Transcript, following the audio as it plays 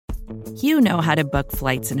You know how to book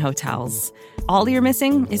flights and hotels. All you're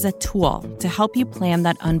missing is a tool to help you plan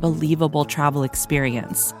that unbelievable travel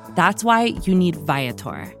experience. That's why you need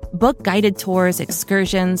Viator. Book guided tours,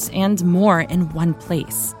 excursions, and more in one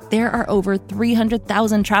place. There are over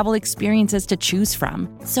 300,000 travel experiences to choose from,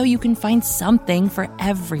 so you can find something for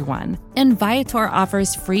everyone. And Viator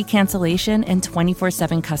offers free cancellation and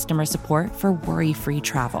 24/7 customer support for worry-free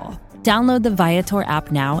travel. Download the Viator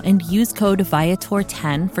app now and use code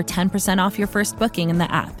Viator10 for 10% off your first booking in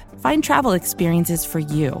the app. Find travel experiences for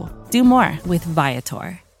you. Do more with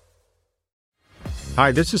Viator.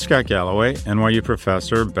 Hi, this is Scott Galloway, NYU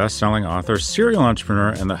professor, best-selling author, serial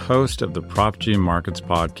entrepreneur, and the host of the Prop G Markets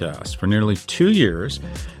podcast. For nearly 2 years,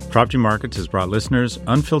 Prop G Markets has brought listeners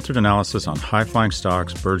unfiltered analysis on high-flying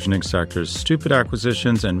stocks, burgeoning sectors, stupid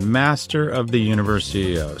acquisitions, and master of the universe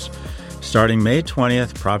CEOs. Starting May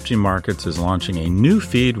 20th, Prop G Markets is launching a new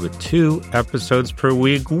feed with 2 episodes per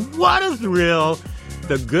week. What a thrill!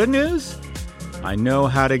 The good news? I know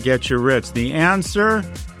how to get you rich. The answer?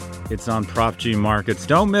 It's on Prop G Markets.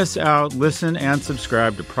 Don't miss out. Listen and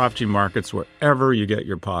subscribe to Prop G Markets wherever you get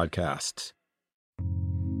your podcasts.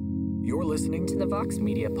 You're listening to the Vox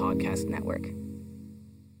Media Podcast Network.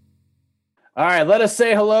 All right, let us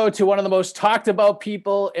say hello to one of the most talked about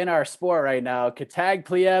people in our sport right now, Khetag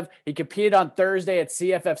Pliev. He competed on Thursday at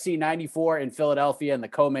CFFC 94 in Philadelphia in the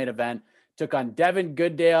co-main event, took on Devin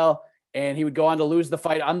Goodale, and he would go on to lose the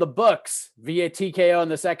fight on the books via TKO in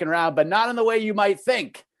the second round, but not in the way you might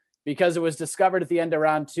think, because it was discovered at the end of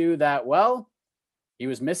round 2 that, well, he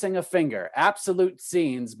was missing a finger. Absolute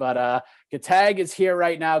scenes, but Khetag is here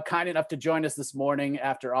right now, kind enough to join us this morning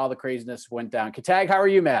after all the craziness went down. Khetag, how are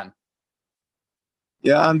you, man?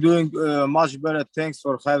 Yeah, I'm doing much better. Thanks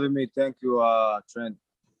for having me. Thank you, Trent.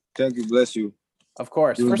 Thank you. Bless you. Of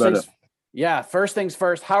course. First things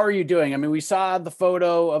first. How are you doing? I mean, we saw the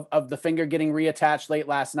photo of the finger getting reattached late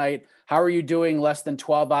last night. How are you doing less than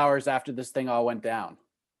 12 hours after this thing all went down?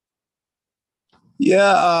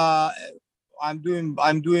 Yeah, I'm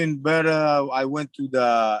doing better. I went to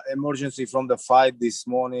the emergency from the fight this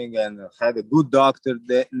morning and had a good doctor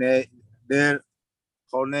there.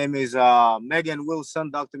 Her name is Megan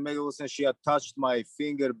Wilson, Dr. Megan Wilson. She had touched my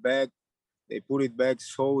finger back. They put it back,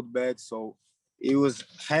 sewed back. So it was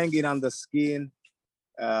hanging on the skin.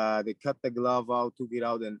 They cut the glove out, took it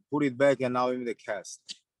out and put it back. And now I'm in the cast.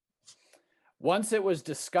 Once it was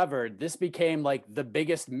discovered, this became like the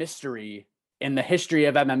biggest mystery in the history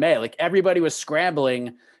of MMA. Like everybody was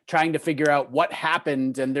scrambling, trying to figure out what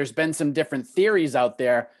happened. And there's been some different theories out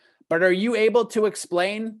there. But are you able to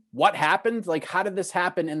explain what happened? Like, how did this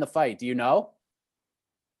happen in the fight? Do you know?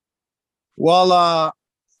 Well,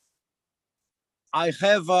 I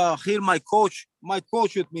have here my coach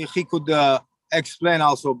with me. He could explain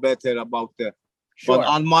also better about that. Sure. But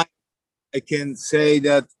on my, I can say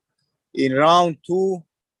that in round 2,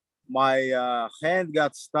 my hand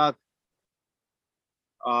got stuck.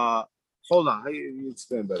 Hold on, I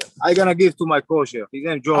explain better. I'm gonna give to my coach here. His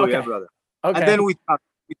name Joey, Okay. brother. Okay. And then we talk.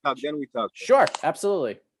 Then we talk. Sure,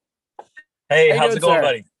 absolutely. Hey, How you how's doing, it going, sir?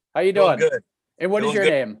 buddy? How you doing? Good. And what is Doing your good.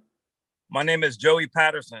 name? My name is Joey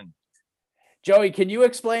Patterson. Joey, can you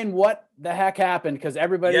explain what the heck happened? Because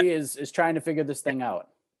everybody is trying to figure this thing out.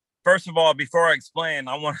 First of all, before I explain,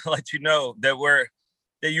 I want to let you know that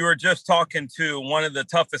you were just talking to one of the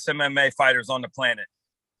toughest MMA fighters on the planet.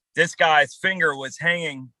 This guy's finger was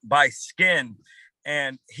hanging by skin,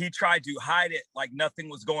 and he tried to hide it like nothing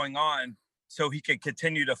was going on so he could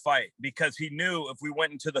continue to fight, because he knew if we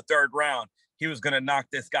went into the 3rd round, he was going to knock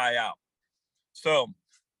this guy out. So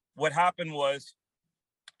what happened was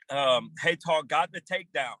Khetag got the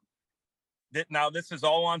takedown. Now, this is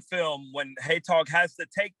all on film. When Khetag has the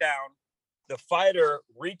takedown, the fighter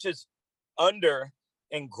reaches under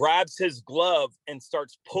and grabs his glove and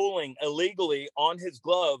starts pulling illegally on his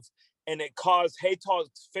glove, and it caused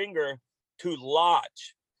Khetag's finger to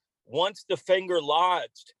lodge. Once the finger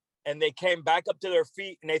lodged and they came back up to their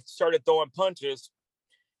feet and they started throwing punches,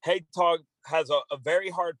 Khetag has a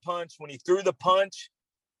very hard punch. When he threw the punch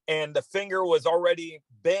and the finger was already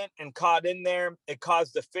bent and caught in there, it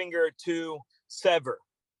caused the finger to sever.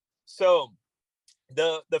 So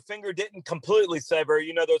the finger didn't completely sever.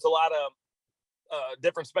 You know, there's a lot of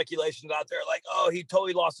different speculations out there, like, oh, he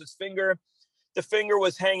totally lost his finger. The finger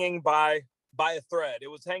was hanging by a thread.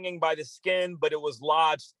 It was hanging by the skin, but it was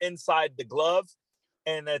lodged inside the glove.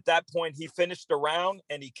 And at that point, he finished the round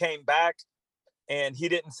and he came back and he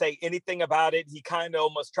didn't say anything about it. He kind of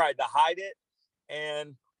almost tried to hide it.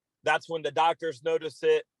 And that's when the doctors noticed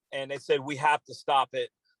it and they said, we have to stop it.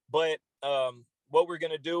 But what we're going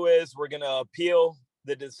to do is we're going to appeal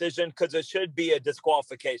the decision, because it should be a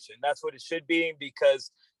disqualification. That's what it should be,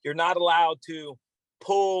 because you're not allowed to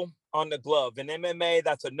pull on the glove. In MMA,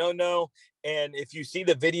 that's a no-no. And if you see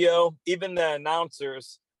the video, even the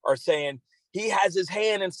announcers are saying he has his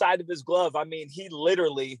hand inside of his glove. I mean, he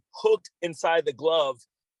literally hooked inside the glove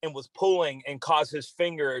and was pulling and caused his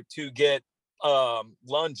finger to get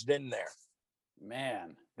lunged in there.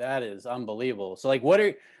 Man, that is unbelievable. So like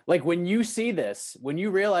when you see this, when you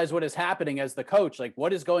realize what is happening as the coach, like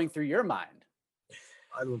what is going through your mind?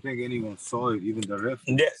 I don't think anyone saw it, even the ref.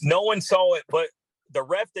 No one saw it, but the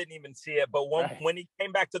ref didn't even see it. But Right. when he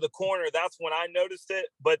came back to the corner, that's when I noticed it.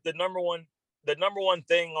 But the number one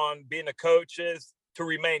thing on being a coach is to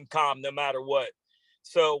remain calm no matter what.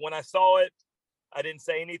 So when I saw it, I didn't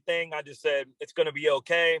say anything. I just said, it's going to be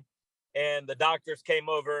okay. And the doctors came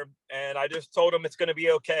over and I just told them it's going to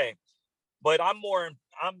be okay. But I'm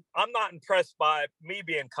not impressed by me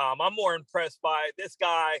being calm. I'm more impressed by this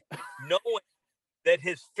guy knowing that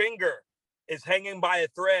his finger is hanging by a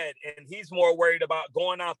thread, and he's more worried about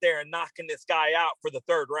going out there and knocking this guy out for the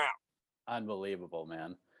third round. Unbelievable,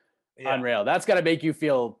 man. Yeah. Unreal. That's got to make you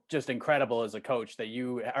feel just incredible as a coach, that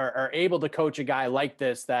you are able to coach a guy like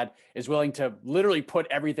this that is willing to literally put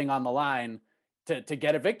everything on the line to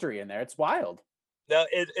get a victory in there. It's wild. No,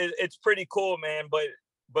 it's pretty cool, man.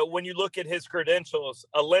 But when you look at his credentials,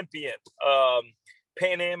 Olympian,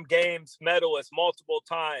 Pan Am Games medalist multiple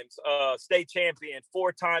times, state champion,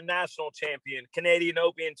 4-time national champion, Canadian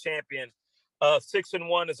Open champion,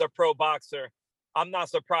 6-1 as a pro boxer. I'm not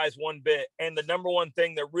surprised one bit. And the number one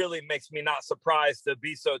thing that really makes me not surprised to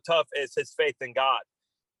be so tough is his faith in God.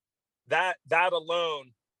 That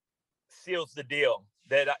alone seals the deal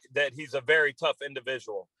that he's a very tough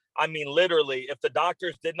individual. I mean, literally, if the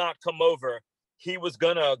doctors did not come over, he was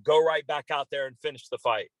going to go right back out there and finish the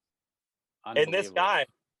fight. And this guy,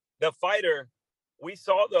 the fighter, we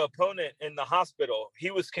saw the opponent in the hospital.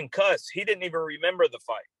 He was concussed. He didn't even remember the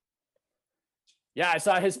fight. Yeah, I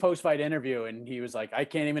saw his post-fight interview, and he was like, I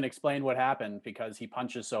can't even explain what happened because he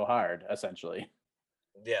punches so hard, essentially.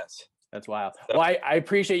 Yes. That's wild. So, well, I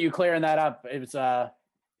appreciate you clearing that up. It was,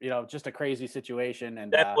 just a crazy situation.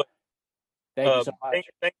 And thank you so much.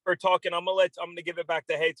 Thanks for talking. I'm gonna give it back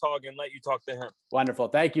to Khetag and let you talk to him. Wonderful.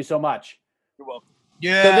 Thank you so much. You're welcome.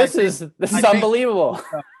 Yeah. So this is unbelievable.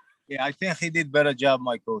 Yeah, I think he did better job,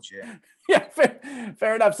 my coach. Yeah. Yeah,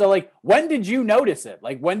 fair enough. So, like, when did you notice it?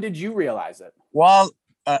 Like, when did you realize it? Well,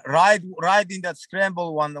 right in that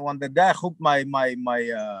scramble, when the guy hooked my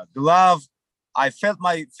glove, I felt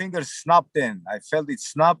my fingers snapped in. I felt it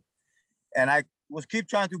snap, and I was keep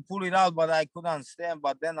trying to pull it out, but I couldn't stand.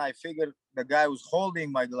 But then I figured the guy was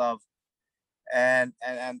holding my glove and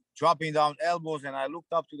dropping down elbows, and I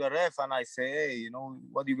looked up to the ref and I say, hey,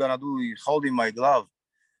 what are you gonna do? He's holding my glove.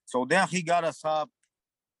 So then he got us up.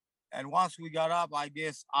 And once we got up, I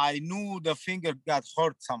guess I knew the finger got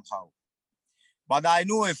hurt somehow. But I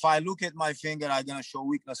knew if I look at my finger, I'm going to show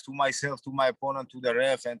weakness to myself, to my opponent, to the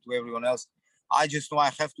ref, and to everyone else. I just know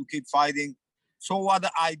I have to keep fighting. So what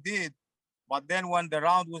I did, but then when the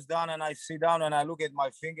round was done and I sit down and I look at my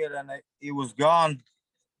finger and it was gone,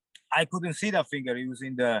 I couldn't see the finger. It was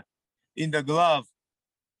in the glove.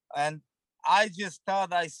 And I just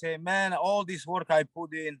thought, I say, man, all this work I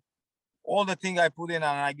put in, all the thing I put in, and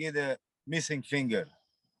I get a missing finger.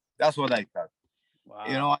 That's what I thought.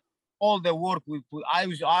 Wow. All the work we put, I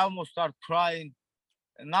almost start crying,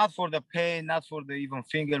 not for the pain, not for the even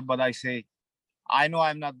finger, but I say, I know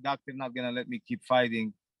I'm not doctor, not gonna let me keep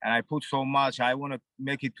fighting. And I put so much. I want to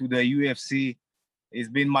make it to the UFC. It's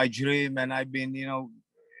been my dream, and I've been,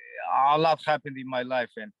 a lot happened in my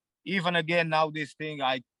life. And even again now, this thing,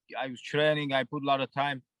 I was training, I put a lot of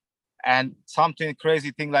time. And something crazy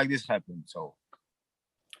thing like this happened.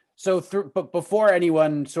 But before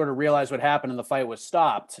anyone sort of realized what happened and the fight was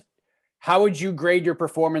stopped, how would you grade your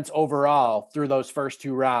performance overall through those first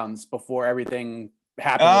 2 rounds before everything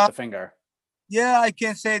happened with the finger? Yeah, I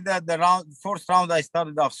can say that first round I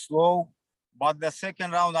started off slow, but the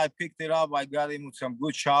second round I picked it up. I got him with some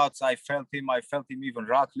good shots. I felt him even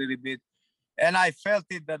rock a little bit. And I felt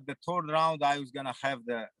it that the third round I was gonna have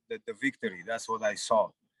the victory. That's what I saw.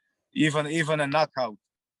 Even a knockout.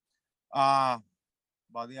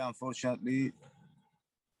 But yeah, unfortunately,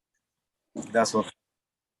 that's what.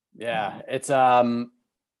 Yeah, it's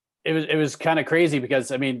it was kind of crazy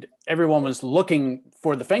because I mean everyone was looking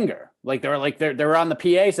for the finger. Like they were on the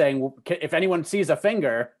PA saying, well, if anyone sees a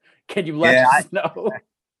finger, can you let us know?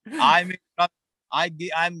 I mean,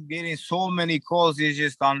 I'm getting so many calls. It's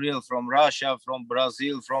just unreal, from Russia, from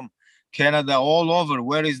Brazil, from Canada, all over.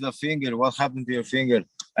 Where is the finger? What happened to your finger?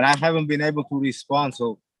 And I haven't been able to respond.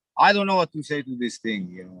 So I don't know what to say to this thing.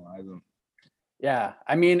 I don't. Yeah.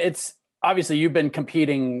 I mean, it's obviously you've been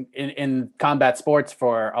competing in combat sports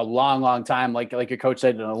for a long, long time. Like your coach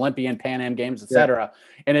said, an Olympian, Pan Am Games, etc.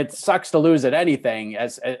 Yeah. And it sucks to lose at anything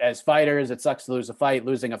as fighters. It sucks to lose a fight,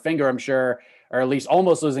 losing a finger, I'm sure, or at least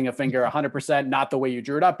almost losing a finger 100%, not the way you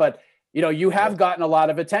drew it up. But, you have gotten a lot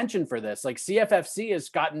of attention for this. Like CFFC has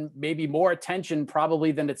gotten maybe more attention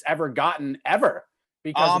probably than it's ever gotten ever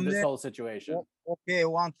because of this whole situation. Okay.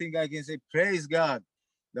 One thing I can say, praise God.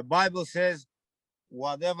 The Bible says,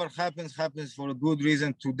 whatever happens for a good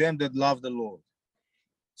reason to them that love the Lord.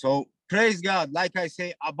 So praise God. Like I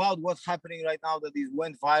say about what's happening right now that is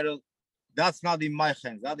went viral, that's not in my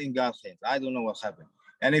hands, not in God's hands. I don't know what happened.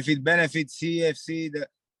 And if it benefits CFC,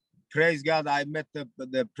 praise God, I met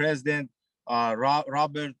the president,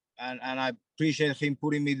 Robert, and I appreciate him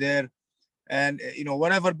putting me there. And,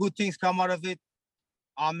 whatever good things come out of it,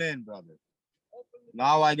 amen, brother.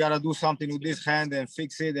 Now I got to do something with this hand and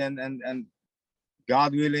fix it and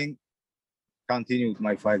God willing, continue with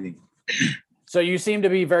my fighting. So you seem to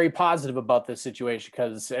be very positive about this situation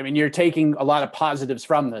because, I mean, you're taking a lot of positives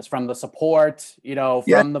from this, from the support,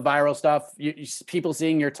 from the viral stuff, people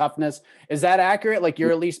seeing your toughness. Is that accurate? Like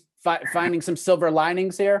you're at least finding some silver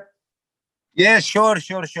linings here? Yeah, sure.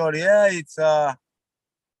 Yeah, it's,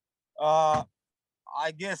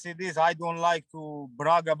 I guess it is. I don't like to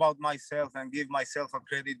brag about myself and give myself a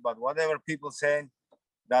credit, but whatever people saying,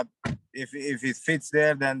 that if it fits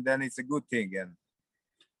there, then it's a good thing. And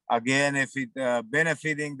again, if it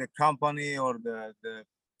benefiting the company or the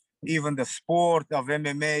even the sport of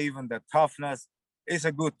MMA, even the toughness, it's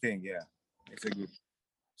a good thing. Yeah, it's a good.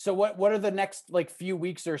 So what are the next few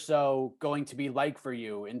weeks or so going to be like for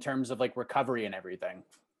you in terms of recovery and everything?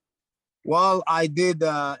 Well, I did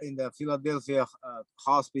in the Philadelphia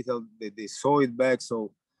hospital. They saw it back,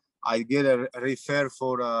 so I get a refer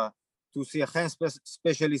for to see a hand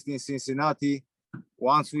specialist in Cincinnati.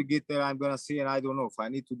 Once we get there, I'm gonna see, and I don't know if I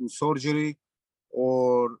need to do surgery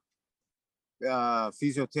or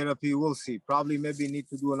physiotherapy. We'll see. Probably maybe need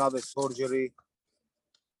to do another surgery,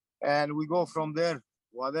 and we go from there.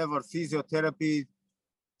 Whatever physiotherapy,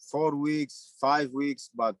 4 weeks, 5 weeks,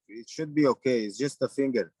 but it should be okay. It's just a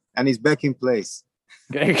finger, and it's back in place.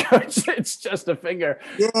 Okay, coach, it's just a finger.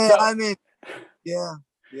 Yeah, I mean, yeah.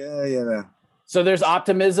 So there's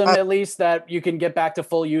optimism at least that you can get back to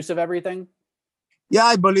full use of everything? Yeah,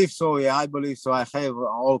 I believe so. I have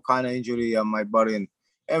all kind of injury on my body, and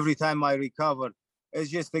every time I recover, it's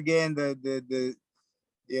just again the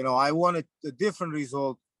I wanted a different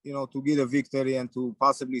result, to get a victory and to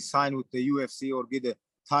possibly sign with the UFC or get a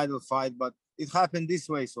title fight, but it happened this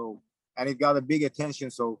way, so, and it got a big attention,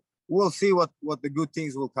 so we'll see what the good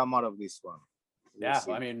things will come out of this one. Yeah,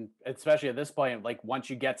 I mean, especially at this point, once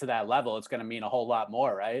you get to that level, it's going to mean a whole lot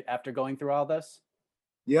more, right? After going through all this.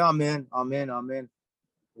 Yeah, man. Amen.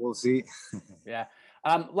 We'll see. Yeah.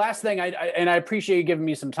 Last thing, I appreciate you giving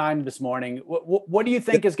me some time this morning. What do you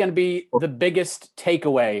think is going to be the biggest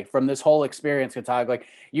takeaway from this whole experience, Khetag?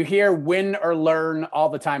 You hear win or learn all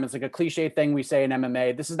the time. It's like a cliche thing we say in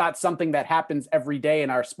MMA. This is not something that happens every day in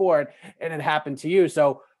our sport, and it happened to you.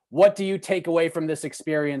 So what do you take away from this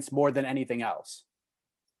experience more than anything else?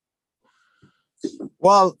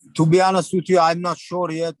 Well, to be honest with you, I'm not sure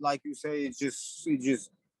yet. Like you say, it just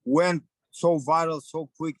went so viral so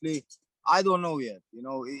quickly. I don't know yet.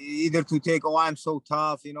 Either to take, I'm so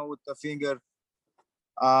tough, with the finger.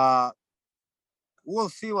 We'll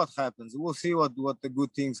see what happens. We'll see what the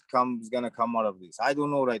good things gonna come out of this. I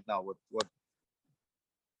don't know right now what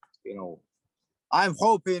I'm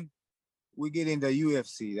hoping we get in the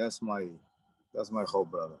UFC. That's my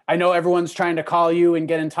hope, brother. I know everyone's trying to call you and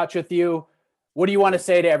get in touch with you. What do you want to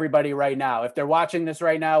say to everybody right now? If they're watching this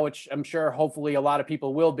right now, which I'm sure hopefully a lot of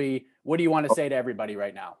people will be, what do you want to say to everybody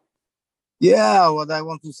right now? Yeah, what I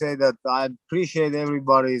want to say that I appreciate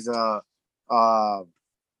everybody's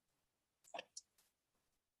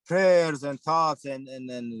prayers and thoughts and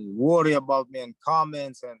worry about me and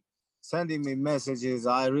comments and sending me messages.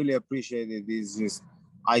 I really appreciate it. It's just,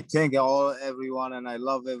 I thank everyone, and I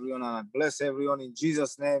love everyone, and I bless everyone in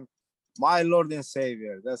Jesus' name, my Lord and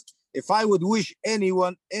Savior. If I would wish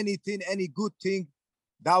anyone anything, any good thing,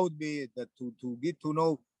 that would be it. That to get to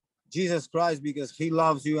know Jesus Christ, because He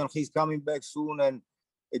loves you and He's coming back soon, and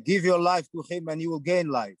give your life to Him and you will gain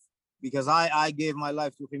life. Because I gave my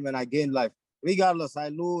life to Him and I gained life. Regardless, I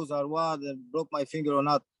lose or what, and broke my finger or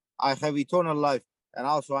not, I have eternal life. And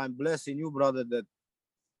also I'm blessing you, brother, that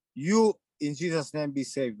you in Jesus' name be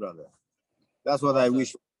saved, brother. That's what I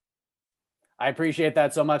wish. I appreciate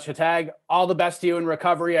that so much, Khetag. All the best to you in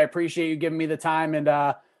recovery. I appreciate you giving me the time, and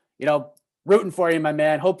Rooting for you, my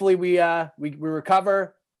man. Hopefully we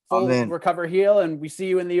recover, recover, heal, and we see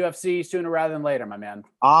you in the UFC sooner rather than later, my man.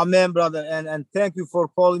 Amen, brother. And thank you for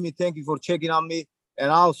calling me. Thank you for checking on me. And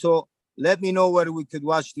also let me know where we could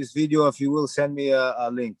watch this video if you will send me a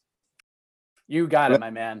link. You got it, my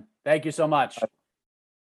man. Thank you so much.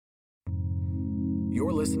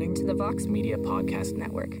 You're listening to the Vox Media Podcast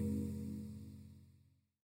Network.